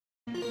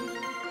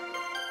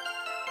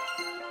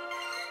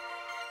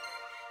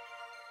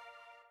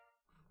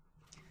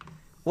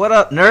What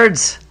up,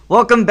 nerds?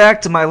 Welcome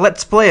back to my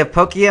Let's Play of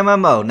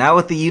PokeMMO, now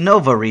with the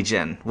Unova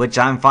region, which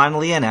I'm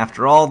finally in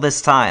after all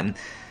this time.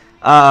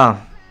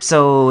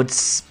 So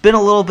it's been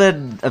a little bit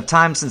of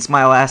time since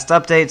my last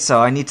update,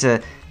 so I need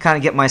to kind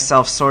of get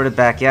myself sorted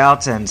back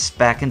out and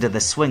back into the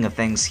swing of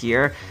things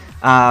here.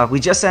 We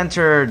just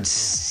entered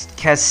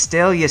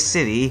Castelia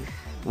City,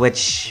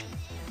 which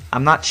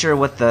I'm not sure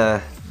what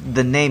the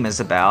name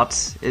is about.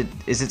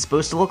 Is it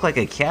supposed to look like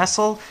a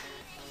castle?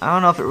 I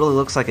don't know if it really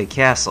looks like a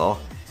castle.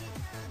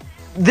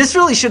 This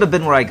really should have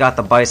been where I got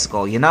the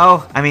bicycle, you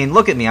know? I mean,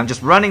 look at me. I'm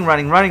just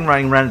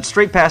running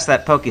straight past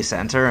that Poke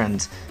Center,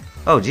 and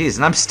oh geez,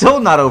 and I'm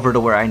still not over to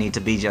where I need to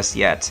be just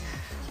yet.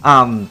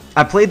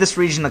 I played this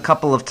region a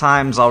couple of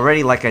times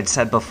already, like I'd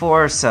said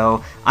before,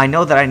 so I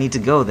know that I need to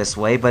go this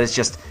way, but it's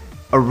just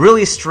a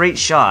really straight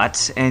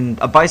shot, and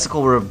a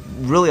bicycle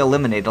would really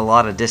eliminate a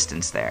lot of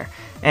distance there.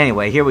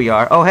 Anyway, here we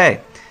are. Oh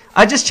hey,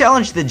 I just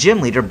challenged the gym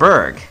leader,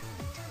 Berg.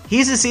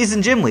 He's a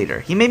seasoned gym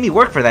leader. He made me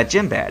work for that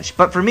gym badge.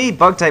 But for me,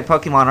 bug-type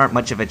Pokemon aren't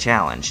much of a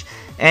challenge.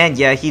 And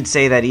yeah, he'd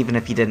say that even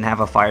if he didn't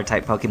have a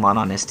fire-type Pokemon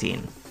on his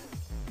team.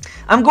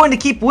 I'm going to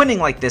keep winning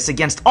like this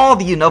against all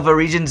the Unova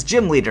region's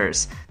gym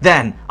leaders.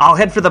 Then, I'll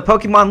head for the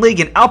Pokemon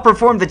League and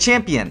outperform the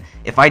champion.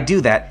 If I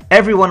do that,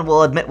 everyone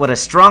will admit what a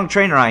strong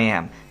trainer I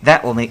am.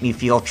 That will make me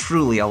feel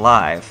truly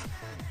alive.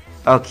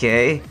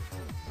 Okay.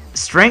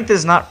 Strength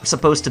is not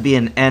supposed to be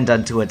an end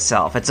unto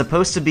itself. It's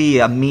supposed to be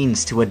a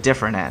means to a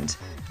different end.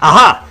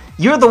 Aha!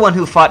 You're the one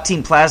who fought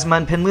Team Plasma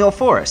in Pinwheel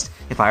Forest.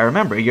 If I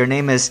remember, your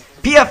name is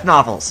PF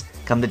Novels.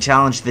 Come to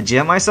challenge the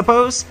gym, I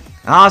suppose?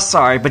 Ah,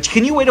 sorry, but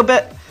can you wait a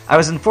bit? I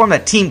was informed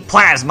that Team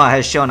Plasma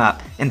has shown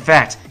up. In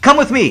fact, come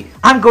with me.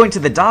 I'm going to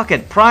the dock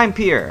at Prime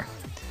Pier.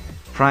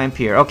 Prime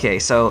Pier. Okay,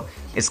 so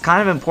it's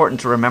kind of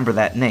important to remember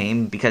that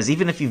name, because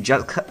even if you've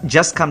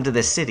just come to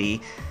this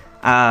city,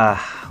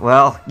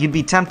 well, you'd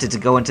be tempted to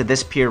go into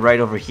this pier right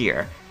over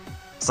here.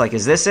 It's like,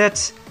 is this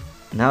it?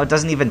 No, it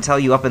doesn't even tell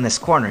you up in this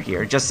corner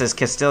here. It just says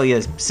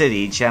Castelia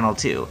City, Channel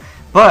 2.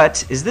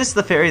 But, is this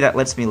the ferry that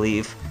lets me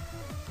leave?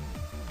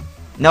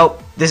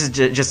 Nope, this is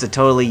just a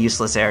totally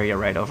useless area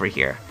right over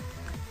here.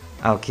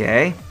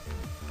 Okay.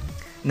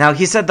 Now,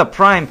 he said the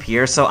Prime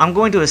Pier, so I'm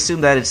going to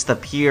assume that it's the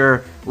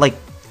pier, like,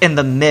 in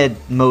the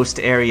mid-most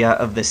area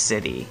of the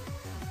city.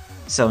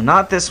 So,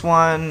 not this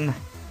one.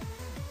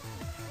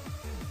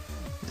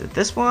 Is it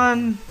this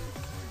one?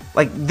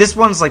 Like, this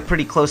one's, like,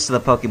 pretty close to the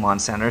Pokemon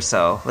Center,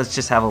 so let's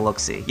just have a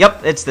look-see.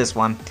 Yep, it's this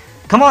one.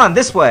 Come on,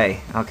 this way!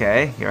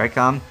 Okay, here I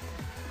come.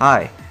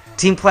 Hi.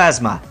 Team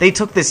Plasma, they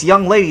took this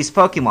young lady's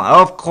Pokemon.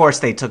 Oh, of course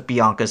they took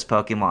Bianca's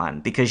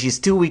Pokemon, because she's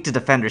too weak to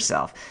defend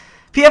herself.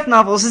 PF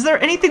Novels, is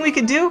there anything we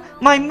can do?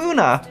 My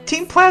Muna,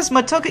 Team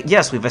Plasma took it.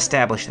 Yes, we've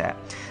established that.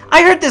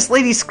 I heard this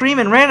lady scream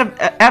and ran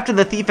after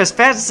the thief as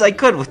fast as I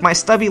could with my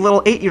stubby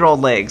little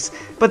 8-year-old legs.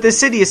 But this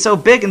city is so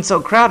big and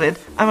so crowded,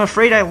 I'm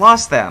afraid I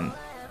lost them.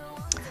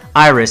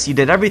 Iris, you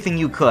did everything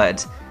you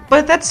could.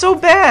 But that's so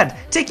bad!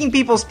 Taking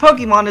people's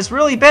Pokemon is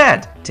really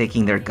bad.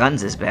 Taking their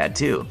guns is bad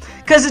too.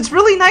 Cause it's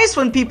really nice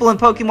when people and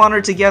Pokemon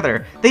are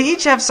together. They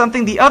each have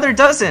something the other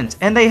doesn't,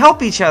 and they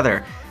help each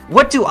other.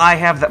 What do I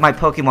have that my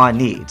Pokemon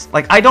needs?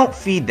 Like, I don't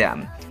feed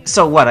them.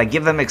 So what, I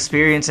give them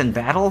experience in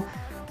battle?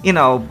 You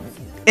know,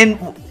 in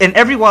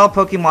every wild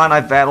Pokemon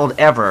I've battled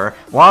ever,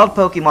 wild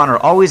Pokemon are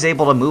always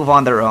able to move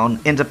on their own,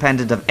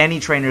 independent of any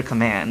trainer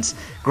commands.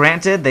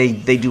 Granted,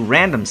 they do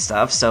random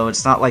stuff, so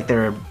it's not like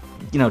they're,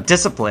 you know,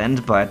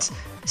 disciplined, but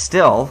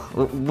still,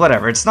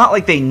 whatever. It's not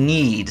like they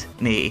need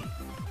me.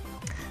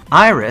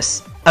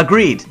 Iris,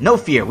 agreed. No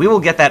fear, we will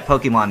get that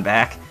Pokemon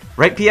back.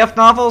 Right, PF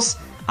Novels?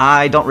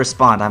 I don't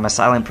respond, I'm a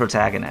silent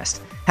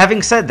protagonist.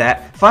 Having said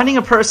that, finding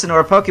a person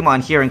or a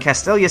Pokemon here in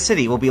Castelia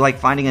City will be like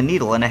finding a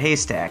needle in a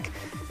haystack.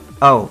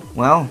 Oh,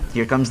 well,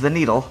 here comes the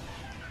needle.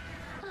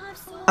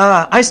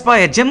 I spy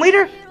a gym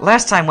leader?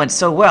 Last time went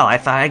so well, I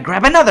thought I'd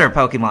grab another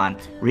Pokemon.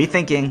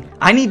 Rethinking.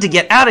 I need to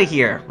get out of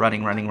here.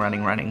 Running.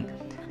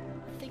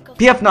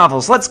 PF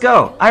Novels, let's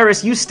go.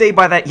 Iris, you stay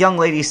by that young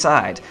lady's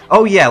side.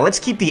 Oh yeah, let's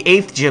keep the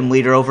 8th gym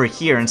leader over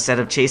here instead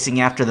of chasing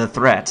after the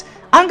threat.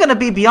 I'm gonna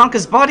be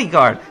Bianca's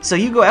bodyguard, so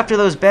you go after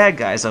those bad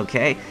guys,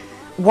 okay?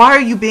 Why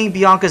are you being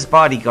Bianca's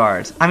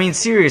bodyguard? I mean,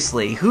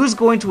 seriously, who's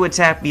going to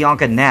attack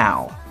Bianca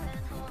now?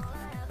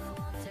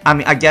 I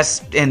mean, I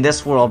guess in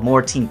this world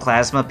more Team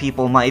Plasma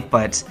people might,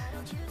 but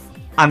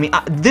I mean,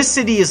 this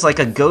city is like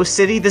a ghost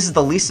city. This is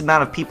the least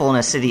amount of people in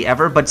a city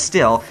ever, but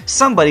still,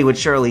 somebody would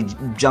surely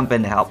jump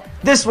in to help.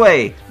 This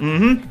way!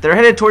 They're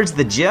headed towards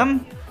the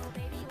gym?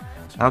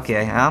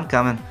 Okay, I'm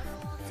coming.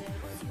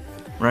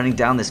 Running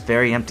down this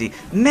very empty...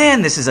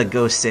 Man, this is a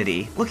ghost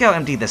city. Look how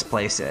empty this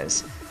place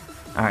is.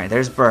 Alright,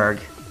 there's Berg.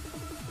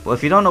 Well,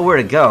 if you don't know where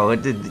to go,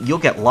 you'll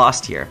get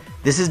lost here.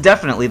 This is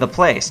definitely the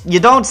place.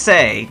 You don't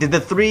say! Did the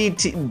 3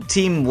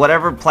 team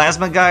whatever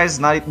Plasma guys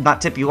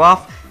not tip you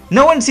off?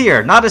 No one's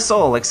here, not a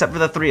soul, except for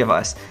the 3 of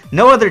us.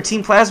 No other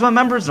Team Plasma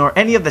members nor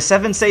any of the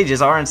 7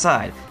 sages are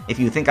inside. If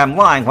you think I'm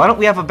lying, why don't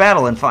we have a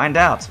battle and find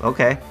out?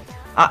 Okay.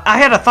 I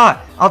had a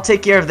thought. I'll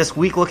take care of this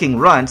weak-looking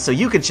runt so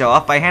you can show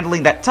off by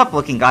handling that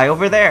tough-looking guy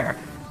over there.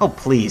 Oh,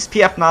 please.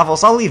 PF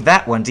Novels, I'll leave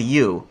that one to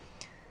you.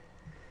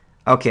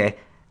 Okay.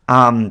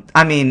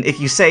 I mean,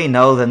 if you say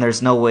no, then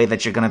there's no way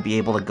that you're going to be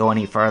able to go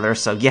any further,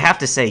 so you have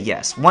to say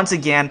yes. Once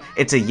again,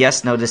 it's a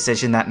yes-no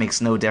decision that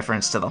makes no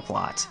difference to the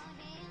plot.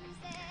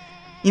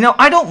 You know,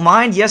 I don't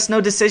mind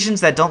yes-no decisions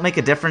that don't make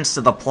a difference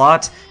to the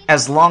plot,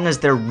 as long as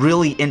they're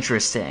really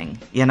interesting,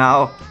 you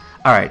know?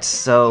 Alright,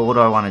 so what do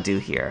I want to do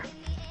here?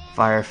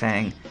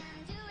 Firefang.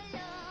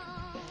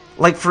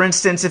 Like, for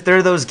instance, if there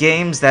are those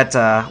games that,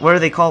 what are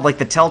they called? Like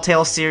the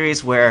Telltale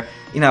series where,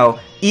 you know,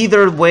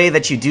 either way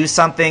that you do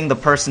something, the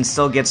person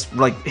still gets,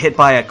 like, hit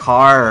by a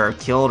car or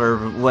killed or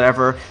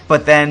whatever,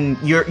 but then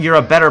you're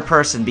a better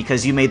person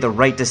because you made the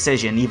right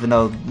decision, even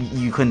though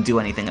you couldn't do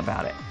anything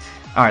about it.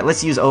 Alright,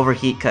 let's use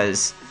Overheat,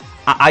 because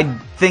I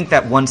think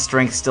that one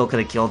strength still could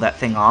have killed that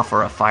thing off,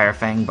 or a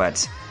Firefang,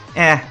 but,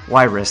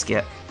 why risk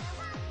it?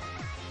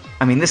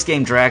 I mean, this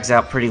game drags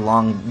out pretty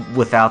long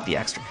without the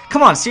extra.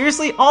 Come on,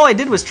 seriously? All I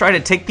did was try to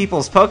take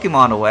people's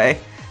Pokemon away.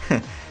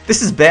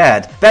 This is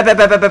bad. Bad.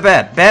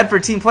 Bad for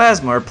Team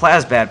Plasma, or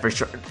Plasbad for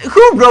short.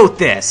 Who wrote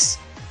this?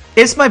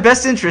 It's my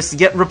best interest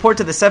to report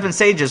to the 7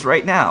 Sages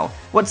right now.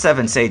 What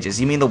 7 Sages?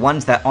 You mean the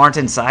ones that aren't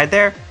inside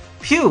there?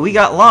 Phew, we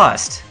got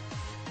lost.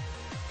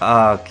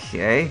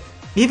 Okay.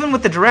 Even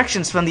with the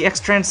directions from the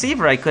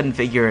X-Transceiver, I couldn't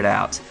figure it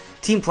out.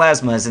 Team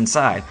Plasma is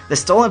inside. The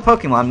stolen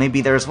Pokemon may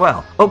be there as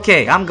well.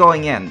 Okay, I'm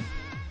going in.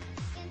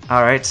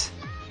 Alright.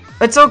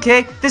 It's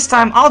okay. This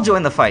time I'll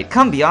join the fight.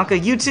 Come, Bianca,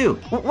 you too.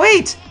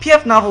 Wait!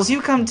 PF Novels,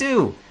 you come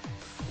too.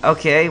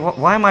 Okay,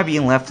 why am I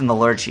being left in the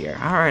lurch here?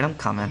 Alright, I'm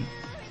coming.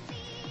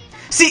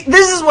 See,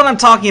 this is what I'm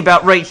talking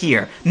about right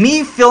here.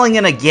 Me filling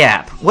in a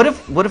gap. What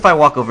if I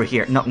walk over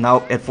here?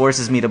 No, it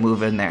forces me to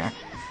move in there.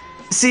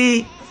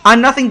 See,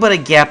 I'm nothing but a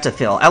gap to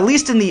fill. At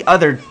least in the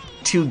other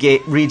 2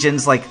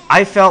 regions, like,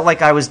 I felt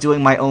like I was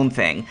doing my own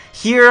thing.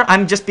 Here,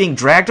 I'm just being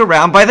dragged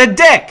around by the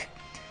dick!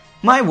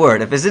 My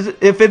word, if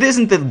it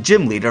isn't the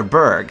gym leader,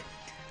 Berg.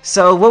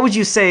 So, what would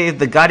you say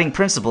the guiding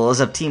principle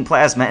is of Team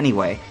Plasma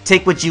anyway?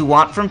 Take what you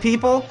want from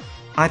people?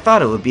 I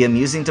thought it would be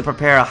amusing to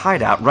prepare a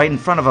hideout right in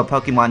front of a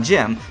Pokemon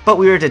gym, but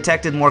we were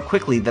detected more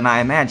quickly than I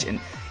imagined.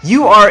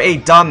 You are a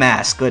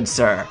dumbass, good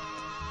sir.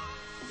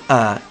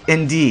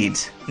 Indeed.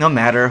 No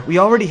matter, we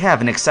already have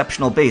an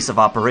exceptional base of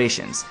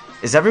operations.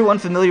 Is everyone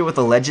familiar with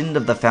the legend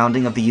of the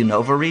founding of the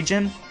Unova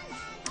region?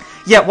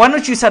 Yeah, why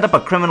don't you set up a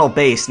criminal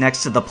base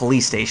next to the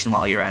police station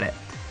while you're at it?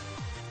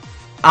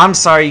 I'm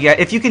sorry, you guys.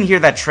 If you can hear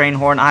that train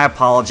horn, I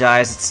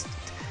apologize.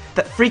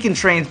 That freaking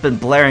train's been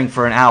blaring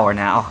for an hour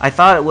now. I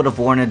thought it would have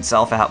worn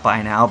itself out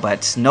by now,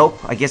 but nope.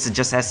 I guess it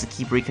just has to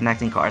keep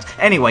reconnecting cars.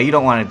 Anyway, you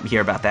don't want to hear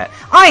about that.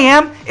 I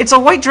am! It's a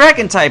White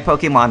Dragon type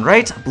Pokemon,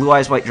 right? Blue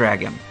Eyes White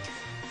Dragon.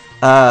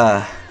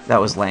 That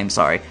was lame,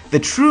 sorry. The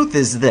truth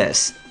is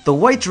this. The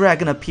White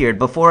Dragon appeared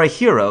before a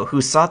hero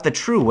who sought the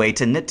true way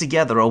to knit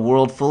together a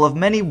world full of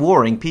many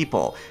warring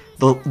people.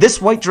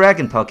 This White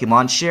Dragon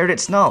Pokemon shared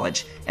its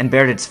knowledge, and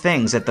bared its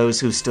fangs at those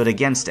who stood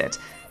against it.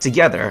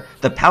 Together,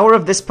 the power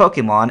of this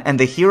Pokemon and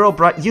the hero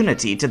brought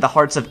unity to the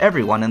hearts of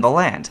everyone in the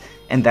land.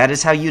 And that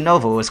is how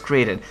Unova was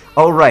created.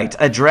 Oh right,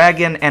 a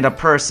dragon and a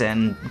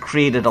person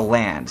created a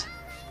land.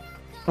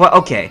 Well,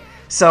 okay.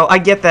 So I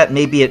get that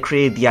maybe it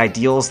created the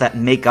ideals that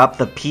make up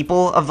the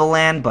people of the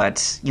land,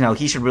 but, you know,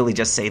 he should really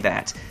just say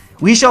that.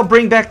 We shall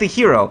bring back the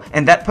hero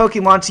and that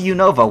Pokemon to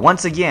Unova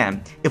once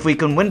again. If we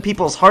can win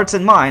people's hearts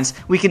and minds,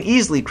 we can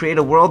easily create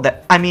a world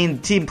that,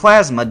 Team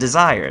Plasma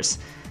desires.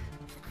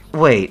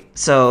 Wait,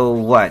 so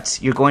what?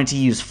 You're going to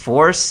use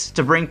force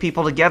to bring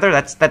people together?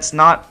 That's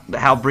not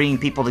how bringing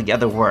people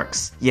together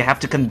works. You have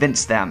to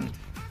convince them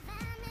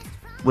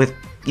with,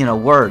 you know,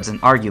 words and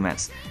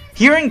arguments.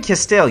 Here in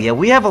Castelia,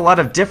 we have a lot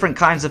of different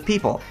kinds of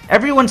people.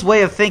 Everyone's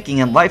way of thinking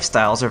and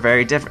lifestyles are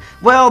very different.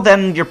 Well,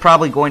 then you're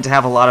probably going to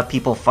have a lot of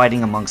people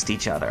fighting amongst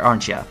each other,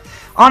 aren't you?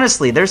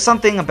 Honestly, there's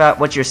something about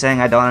what you're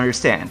saying I don't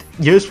understand.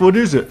 Yes, what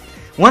is it?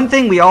 One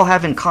thing we all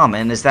have in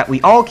common is that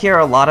we all care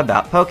a lot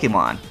about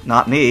Pokemon.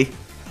 Not me.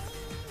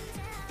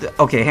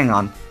 Okay, hang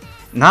on.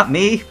 Not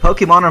me?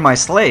 Pokemon are my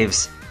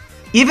slaves.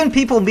 Even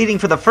people meeting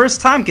for the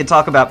first time can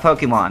talk about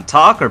Pokemon,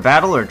 talk or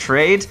battle or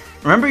trade.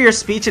 Remember your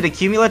speech at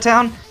Accumula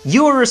Town?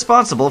 You were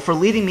responsible for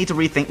leading me to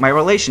rethink my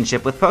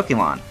relationship with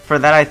Pokemon. For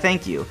that I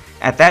thank you.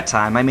 At that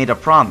time I made a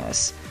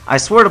promise. I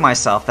swore to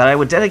myself that I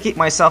would dedicate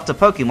myself to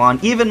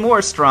Pokemon even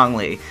more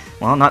strongly.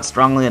 Well, not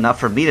strongly enough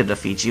for me to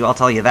defeat you, I'll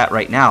tell you that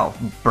right now,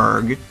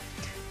 Berg.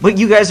 What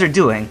you guys are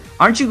doing,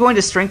 aren't you going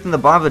to strengthen the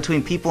bond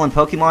between people and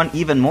Pokemon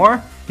even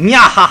more?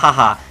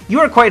 Myahahaha! You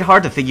are quite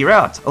hard to figure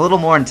out, a little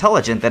more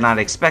intelligent than I'd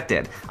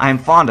expected. I am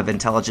fond of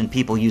intelligent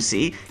people, you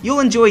see. You'll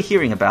enjoy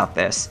hearing about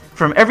this.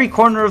 From every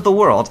corner of the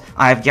world,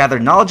 I have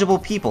gathered knowledgeable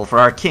people for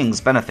our king's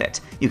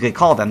benefit. You could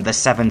call them the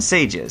 7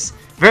 Sages.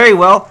 Very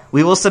well,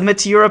 we will submit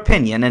to your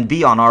opinion and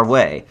be on our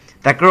way.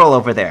 That girl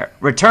over there,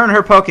 return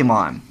her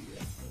Pokemon.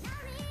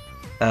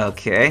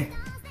 Okay.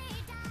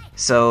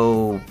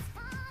 So...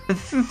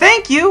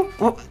 Thank you!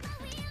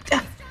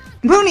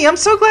 Mooney, I'm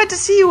so glad to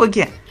see you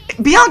again.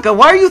 Bianca,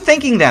 why are you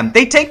thanking them?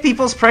 They take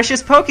people's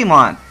precious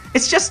Pokemon.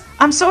 It's just,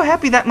 I'm so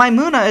happy that my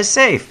Muna is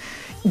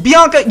safe.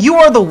 Bianca, you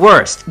are the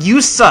worst. You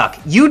suck.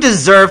 You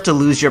deserve to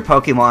lose your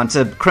Pokemon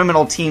to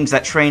criminal teams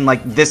that train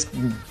like this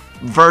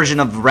version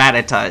of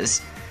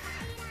Rattatas.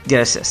 Get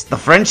assist. The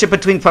friendship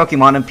between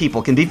Pokemon and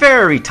people can be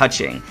very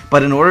touching,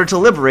 but in order to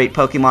liberate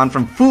Pokemon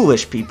from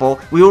foolish people,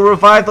 we will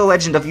revive the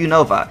legend of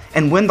Unova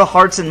and win the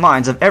hearts and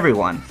minds of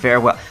everyone.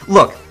 Farewell.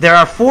 Look, there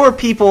are 4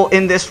 people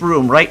in this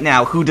room right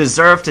now who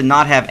deserve to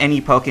not have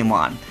any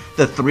Pokemon.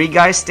 The 3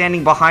 guys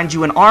standing behind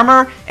you in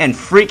armor, and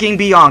freaking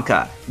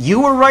Bianca. You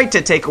were right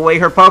to take away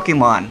her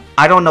Pokemon.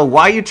 I don't know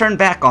why you turned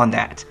back on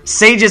that.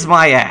 Sage is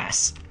my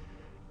ass.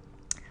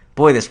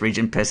 Boy, this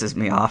region pisses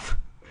me off.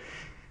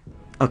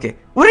 Okay,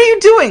 what are you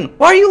doing?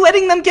 Why are you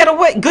letting them get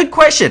away? Good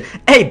question.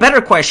 Hey,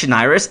 better question,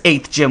 Iris,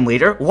 8th gym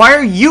leader. Why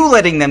are you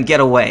letting them get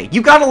away?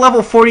 You got a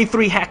level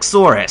 43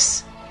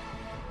 Haxorus.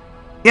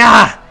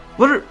 Yeah,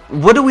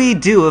 what do we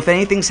do if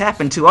anything's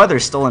happened to other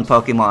stolen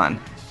Pokemon?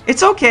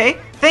 It's okay.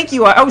 Thank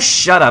you. Oh,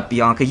 shut up,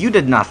 Bianca. You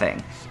did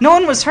nothing. No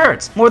one was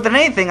hurt. More than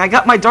anything, I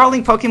got my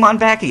darling Pokemon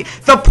back again.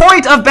 The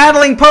point of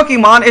battling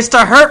Pokemon is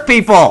to hurt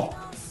people.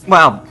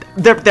 Well,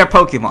 they're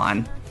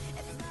Pokemon.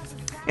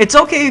 It's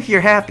okay if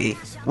you're happy.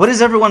 What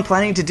is everyone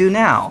planning to do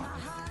now?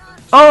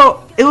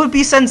 Oh, it would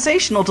be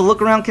sensational to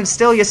look around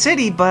Castelia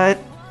City, but...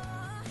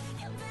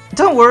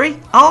 Don't worry,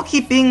 I'll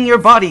keep being your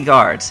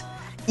bodyguard.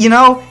 You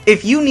know,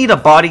 if you need a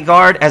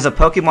bodyguard as a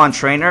Pokemon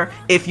trainer,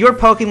 if your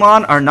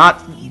Pokemon are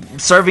not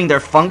serving their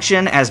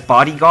function as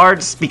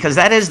bodyguards, because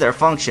that is their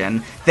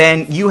function,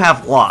 then you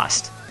have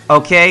lost.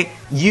 Okay?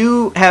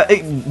 You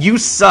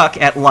suck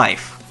at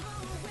life.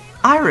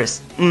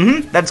 Iris.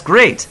 That's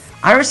great.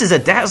 Iris is a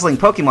dazzling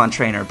Pokemon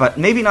trainer, but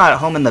maybe not at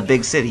home in the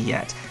big city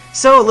yet.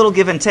 So a little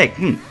give and take.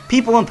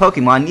 People and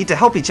Pokemon need to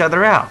help each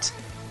other out.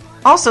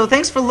 Also,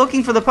 thanks for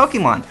looking for the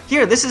Pokemon.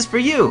 Here, this is for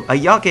you. A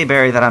Yake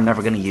berry that I'm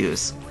never going to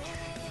use.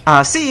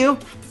 See you.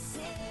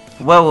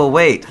 Well,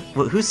 wait.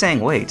 Who's saying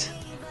wait?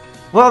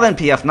 Well then,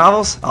 PF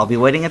Novels, I'll be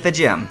waiting at the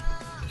gym.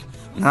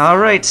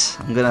 Alright,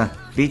 I'm gonna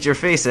beat your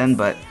face in,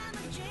 but...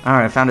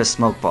 Alright, I found a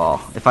smoke ball.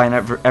 If I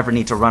ever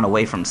need to run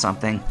away from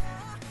something.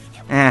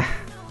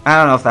 I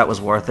don't know if that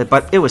was worth it,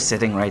 but it was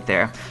sitting right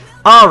there.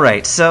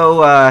 Alright,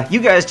 so you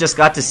guys just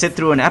got to sit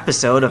through an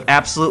episode of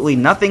absolutely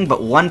nothing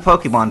but one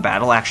Pokemon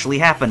battle actually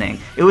happening.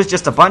 It was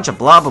just a bunch of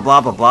blah blah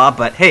blah blah blah,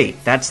 but hey,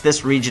 that's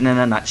this region in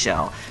a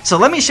nutshell. So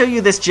let me show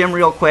you this gym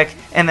real quick,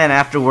 and then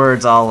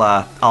afterwards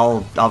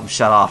I'll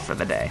shut off for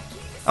the day.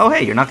 Oh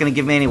hey, you're not going to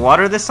give me any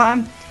water this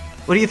time?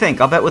 What do you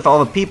think? I'll bet with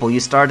all the people you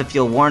started to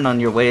feel worn on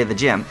your way to the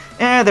gym.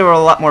 There were a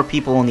lot more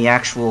people in the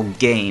actual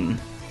game.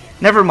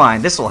 Never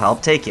mind, this will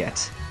help, take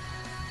it.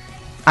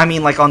 I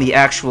mean, like on the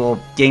actual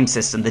game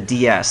system, the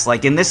DS.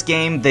 Like in this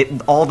game,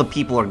 all the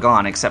people are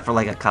gone except for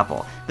like a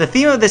couple. The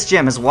theme of this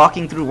gym is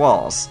walking through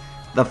walls.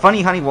 The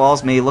funny honey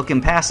walls may look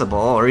impassable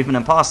or even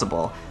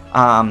impossible.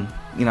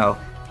 You know,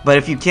 but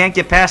if you can't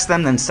get past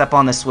them, then step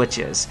on the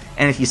switches.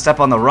 And if you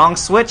step on the wrong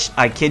switch,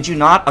 I kid you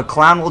not, a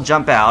clown will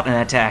jump out and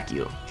attack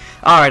you.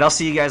 Alright, I'll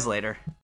see you guys later.